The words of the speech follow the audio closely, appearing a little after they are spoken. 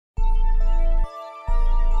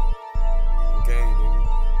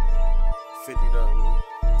50 up, man.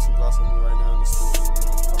 2 blocks on me right now in the studio.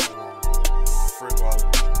 Free water,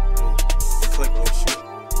 man. Click on shit,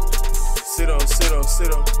 man. Sit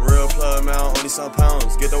up. Real plug, man, only some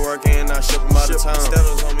pounds. Get the work in, I ship him out of town.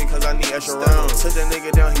 Steaders on me cause I need extra rounds. Took that nigga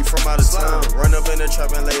down, he from out of town. Run up in the trap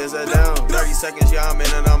and lay his head down. 30 seconds, yeah, I'm in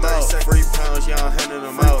and I'm out. 3 pounds, yeah, I'm handing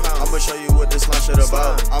them out. I'ma show you what this slime shit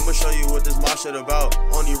about. I'ma show you what this mob shit about.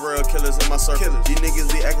 Only real killers in my circle. These niggas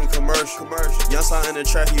be acting commercial. Young slime in the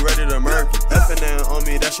trap, he ready to murk you. Effing on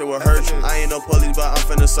me, that shit will hurt you. I ain't no police, but I'm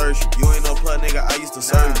finna search you. You ain't no plug, nigga, I used to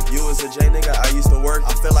serve you. You was a J, nigga, I used to work.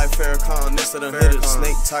 I feel like Farrakhan, next to them hitters.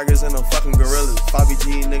 Snake, tigers, and them fucking gorillas.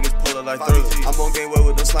 5BG niggas pull it like thrillers. I'm on game way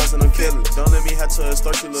with them slimes and them killers. Don't let me have to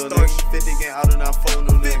extort you, little nigga. 50 gang out and now 4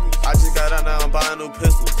 new niggas. I just got out, now I'm buying new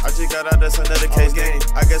pistols. I just got out, that's another case game.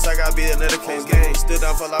 I guess I gotta be another case game. Still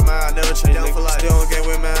down for life, man, I never change nigga. Still on game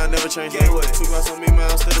with, man, I never change nigga. 2 blocks on me, man,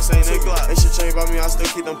 I'm still the same nigga. Ain't shit changed by me, I still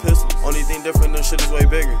keep them pistols. Only thing different, them shit is way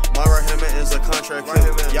bigger. My right hand man is a contract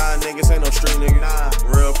killer. Y'all niggas ain't no street nigga.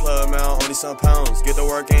 Real plug, man, only some pounds. Get the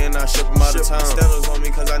work in, I ship him out of town. Steaders on me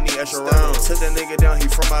cause I need extra rounds. Took that nigga down, he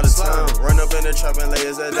from out of town. Run up in the trap and lay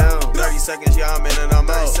his head down. 30 seconds, yeah, I'm in and I'm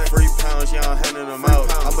out. 3 pounds, yeah, I'm handing them out.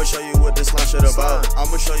 I'ma show you what this slime shit about.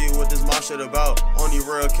 I'ma show you what this mob shit about. Only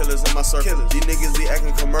real killers in my circle. These niggas be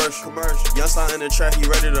acting commercial. Young slime in the trap, he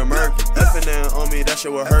ready to murk you. Effing on me, that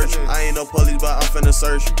shit will hurt you. I ain't no police, but I'm finna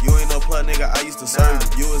search you. You ain't no plug, nigga, I used to serve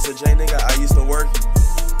you. You was a J, nigga, I used to work you.